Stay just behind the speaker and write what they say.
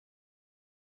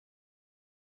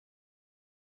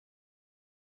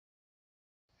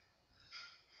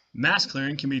Mask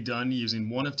clearing can be done using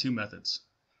one of two methods.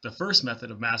 The first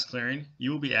method of mask clearing,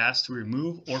 you will be asked to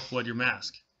remove or flood your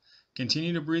mask.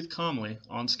 Continue to breathe calmly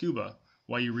on Scuba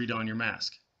while you redon your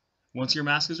mask. Once your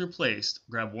mask is replaced,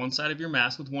 grab one side of your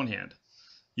mask with one hand.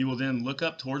 You will then look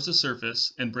up towards the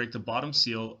surface and break the bottom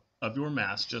seal of your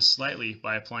mask just slightly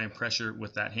by applying pressure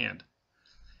with that hand.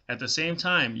 At the same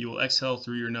time, you will exhale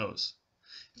through your nose.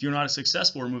 If you're not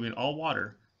successful removing all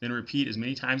water, then repeat as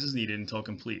many times as needed until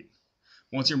complete.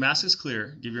 Once your mask is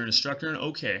clear, give your instructor an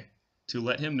OK to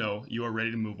let him know you are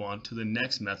ready to move on to the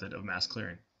next method of mask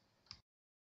clearing.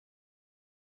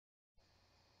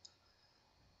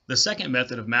 The second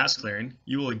method of mask clearing,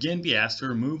 you will again be asked to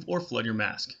remove or flood your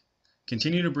mask.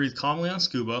 Continue to breathe calmly on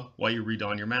Scuba while you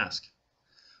redon your mask.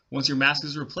 Once your mask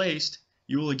is replaced,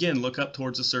 you will again look up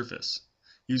towards the surface.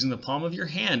 Using the palm of your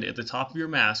hand at the top of your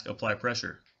mask, apply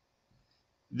pressure.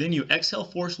 Then you exhale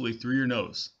forcefully through your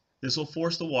nose. This will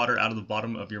force the water out of the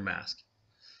bottom of your mask.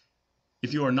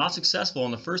 If you are not successful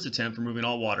on the first attempt removing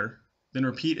all water, then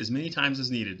repeat as many times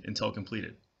as needed until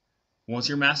completed. Once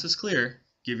your mask is clear,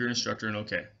 give your instructor an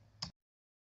OK.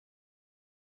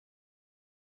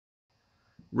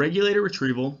 Regulator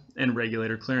retrieval and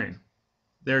regulator clearing.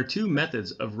 There are two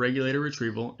methods of regulator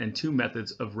retrieval and two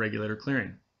methods of regulator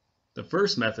clearing. The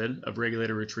first method of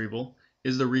regulator retrieval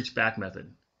is the reach back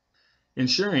method,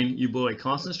 ensuring you blow a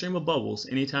constant stream of bubbles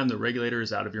anytime the regulator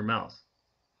is out of your mouth.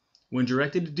 When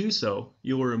directed to do so,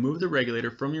 you will remove the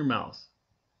regulator from your mouth.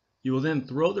 You will then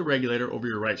throw the regulator over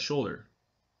your right shoulder.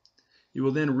 You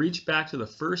will then reach back to the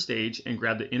first stage and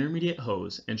grab the intermediate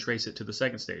hose and trace it to the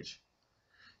second stage.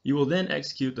 You will then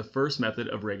execute the first method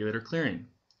of regulator clearing,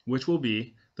 which will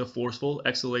be the forceful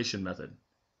exhalation method.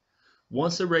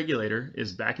 Once the regulator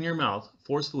is back in your mouth,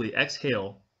 forcefully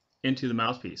exhale into the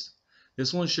mouthpiece.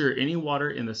 This will ensure any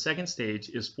water in the second stage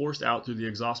is forced out through the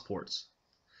exhaust ports.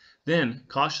 Then,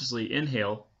 cautiously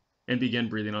inhale and begin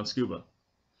breathing on Scuba.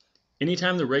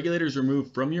 Anytime the regulator is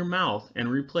removed from your mouth and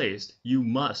replaced, you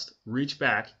must reach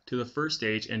back to the first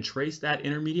stage and trace that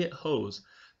intermediate hose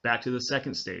back to the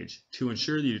second stage to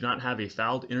ensure that you do not have a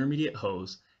fouled intermediate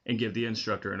hose and give the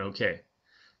instructor an OK.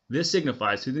 This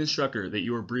signifies to the instructor that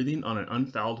you are breathing on an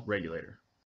unfouled regulator.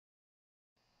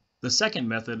 The second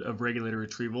method of regulator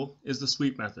retrieval is the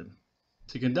sweep method.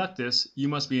 To conduct this, you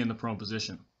must be in the prone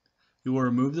position. You will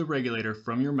remove the regulator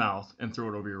from your mouth and throw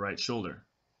it over your right shoulder.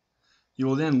 You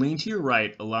will then lean to your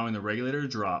right, allowing the regulator to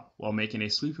drop while making a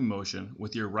sweeping motion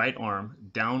with your right arm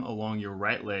down along your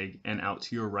right leg and out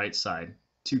to your right side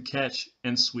to catch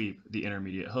and sweep the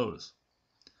intermediate hose.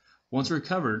 Once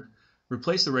recovered,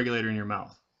 replace the regulator in your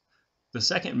mouth. The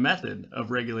second method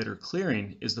of regulator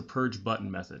clearing is the purge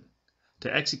button method.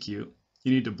 To execute,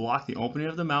 you need to block the opening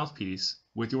of the mouthpiece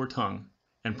with your tongue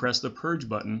and press the purge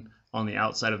button on the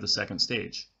outside of the second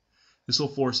stage. This will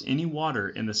force any water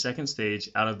in the second stage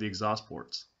out of the exhaust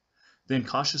ports. Then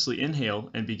cautiously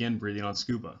inhale and begin breathing on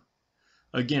Scuba.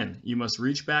 Again, you must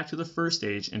reach back to the first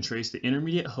stage and trace the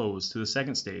intermediate hose to the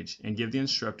second stage and give the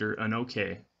instructor an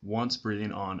OK once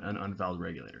breathing on an unfouled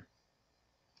regulator.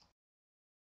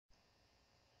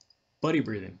 Buddy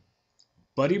breathing.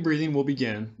 Buddy breathing will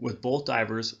begin with both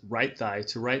divers right thigh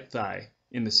to right thigh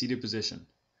in the seated position.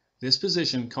 This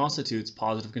position constitutes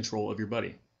positive control of your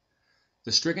buddy.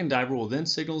 The stricken diver will then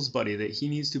signal his buddy that he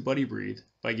needs to buddy breathe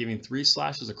by giving 3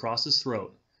 slashes across his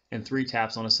throat and 3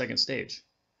 taps on a second stage.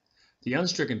 The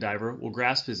unstricken diver will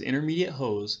grasp his intermediate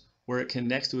hose where it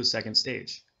connects to his second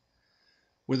stage,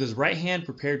 with his right hand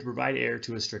prepared to provide air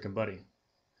to his stricken buddy.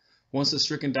 Once the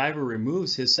stricken diver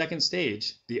removes his second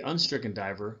stage, the unstricken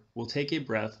diver will take a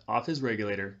breath off his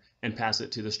regulator and pass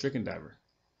it to the stricken diver.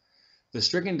 The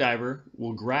stricken diver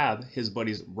will grab his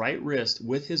buddy's right wrist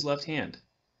with his left hand.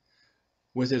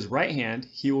 With his right hand,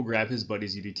 he will grab his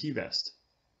buddy's UDT vest.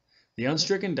 The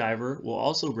unstricken diver will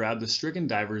also grab the stricken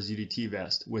diver's UDT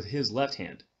vest with his left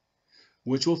hand,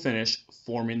 which will finish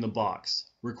forming the box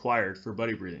required for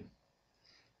buddy breathing.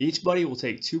 Each buddy will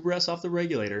take 2 breaths off the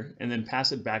regulator and then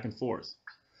pass it back and forth.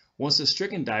 Once the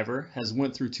stricken diver has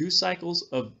went through 2 cycles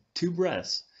of 2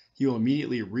 breaths, he will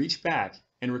immediately reach back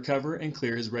and recover and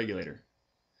clear his regulator.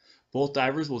 Both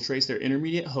divers will trace their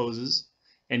intermediate hoses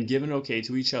and give an OK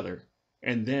to each other,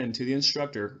 and then to the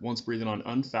instructor once breathing on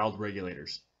unfouled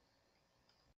regulators.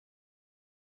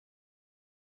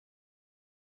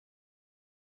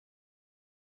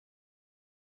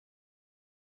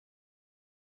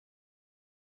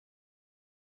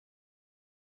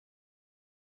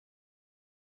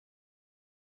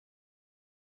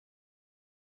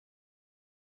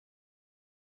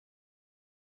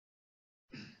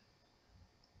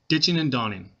 Ditching and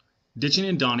donning. Ditching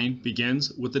and donning begins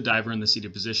with the diver in the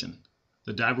seated position.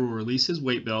 The diver will release his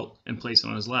weight belt and place it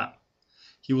on his lap.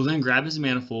 He will then grab his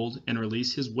manifold and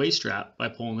release his waist strap by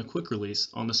pulling the quick release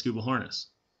on the scuba harness.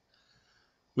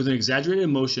 With an exaggerated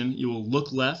motion, you will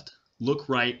look left, look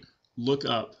right, look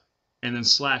up, and then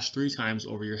slash 3 times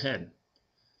over your head.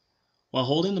 While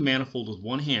holding the manifold with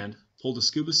one hand, pull the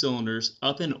scuba cylinders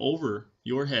up and over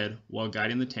your head while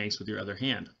guiding the tanks with your other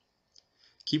hand.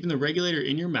 Keeping the regulator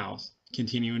in your mouth,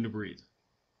 continuing to breathe.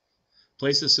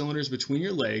 Place the cylinders between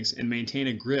your legs and maintain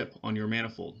a grip on your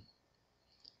manifold.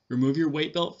 Remove your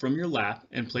weight belt from your lap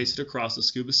and place it across the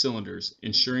scuba cylinders,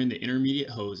 ensuring the intermediate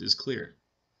hose is clear.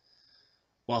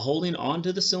 While holding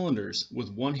onto the cylinders with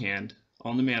one hand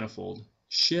on the manifold,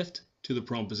 shift to the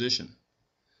prone position.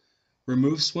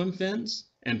 Remove swim fins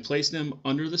and place them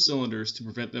under the cylinders to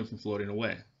prevent them from floating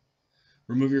away.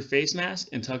 Remove your face mask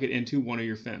and tuck it into one of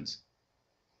your fins.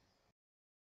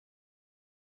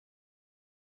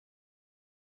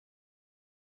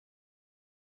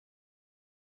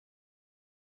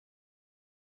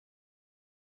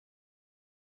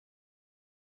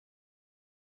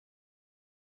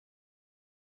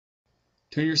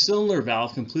 Turn your cylinder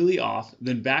valve completely off,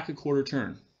 then back a quarter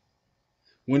turn.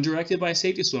 When directed by a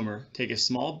safety swimmer, take a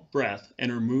small breath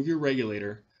and remove your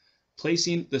regulator,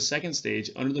 placing the second stage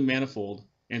under the manifold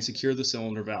and secure the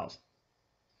cylinder valve.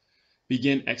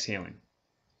 Begin exhaling.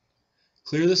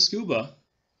 Clear the scuba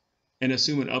and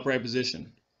assume an upright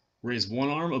position. Raise one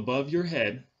arm above your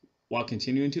head while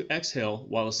continuing to exhale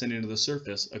while ascending to the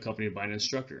surface, accompanied by an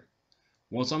instructor.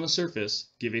 Once on the surface,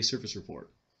 give a surface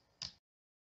report.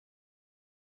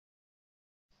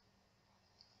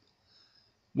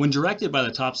 When directed by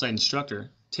the topside instructor,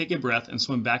 take a breath and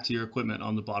swim back to your equipment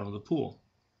on the bottom of the pool.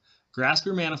 Grasp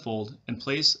your manifold and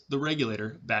place the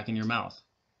regulator back in your mouth.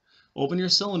 Open your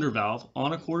cylinder valve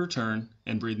on a quarter turn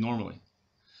and breathe normally.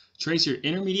 Trace your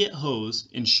intermediate hose,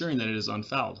 ensuring that it is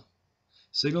unfouled.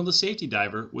 Signal the safety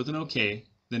diver with an OK,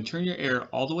 then turn your air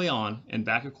all the way on and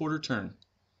back a quarter turn,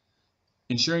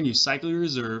 ensuring you cycle your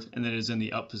reserve and that it is in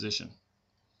the up position.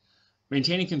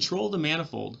 Maintaining control of the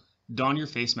manifold, don your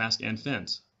face mask and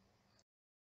fins.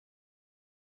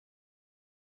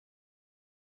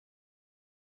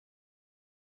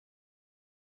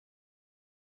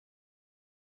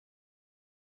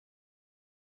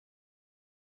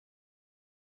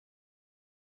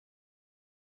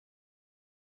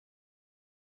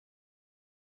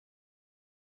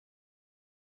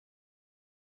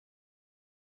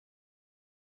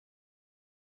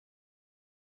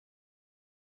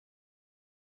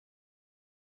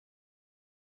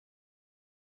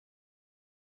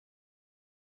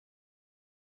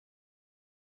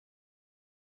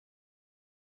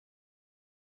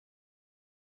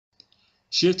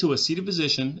 Shift to a seated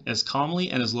position as calmly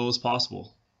and as low as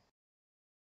possible.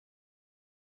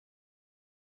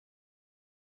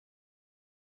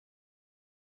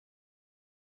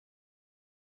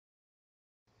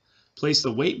 Place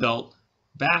the weight belt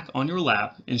back on your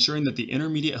lap, ensuring that the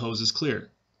intermediate hose is clear.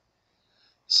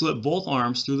 Slip both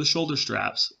arms through the shoulder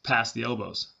straps past the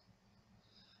elbows.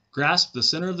 Grasp the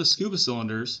center of the scuba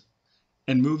cylinders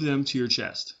and move them to your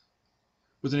chest.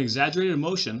 With an exaggerated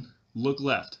motion, look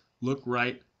left, look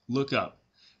right, look up,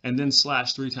 and then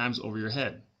slash 3 times over your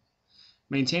head.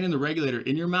 Maintaining the regulator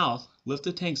in your mouth, lift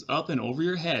the tanks up and over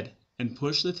your head and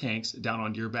push the tanks down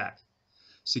onto your back.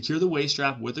 Secure the waist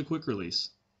strap with a quick release.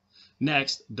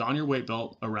 Next, don your weight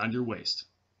belt around your waist.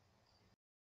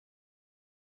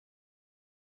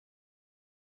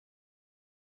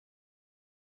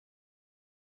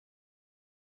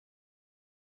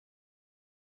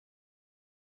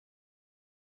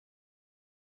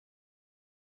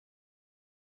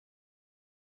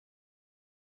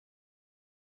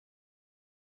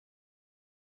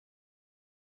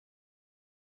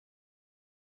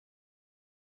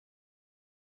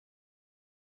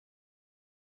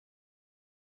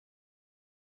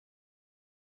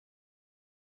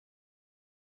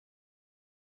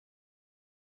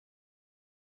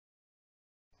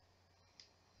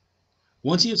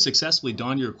 Once you have successfully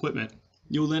donned your equipment,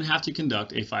 you will then have to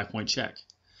conduct a 5-point check.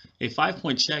 A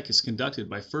 5-point check is conducted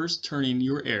by first turning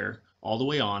your air all the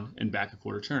way on and back a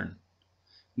quarter turn.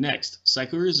 Next,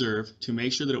 cycle your reserve to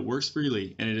make sure that it works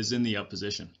freely and it is in the up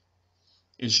position.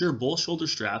 Ensure both shoulder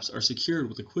straps are secured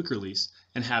with a quick release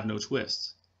and have no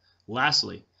twists.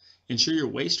 Lastly, ensure your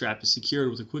waist strap is secured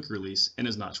with a quick release and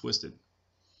is not twisted.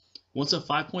 Once a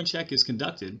 5-point check is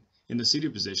conducted, in the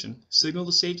seated position, signal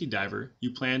the safety diver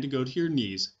you plan to go to your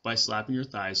knees by slapping your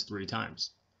thighs 3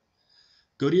 times.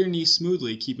 Go to your knees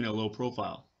smoothly, keeping a low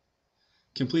profile.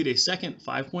 Complete a second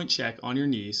 5-point check on your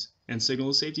knees and signal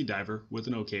the safety diver with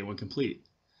an OK when complete.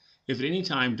 If at any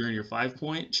time during your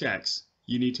 5-point checks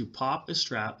you need to pop a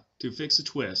strap to fix a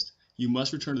twist. You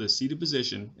must return to the seated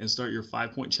position and start your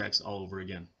 5-point checks all over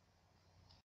again.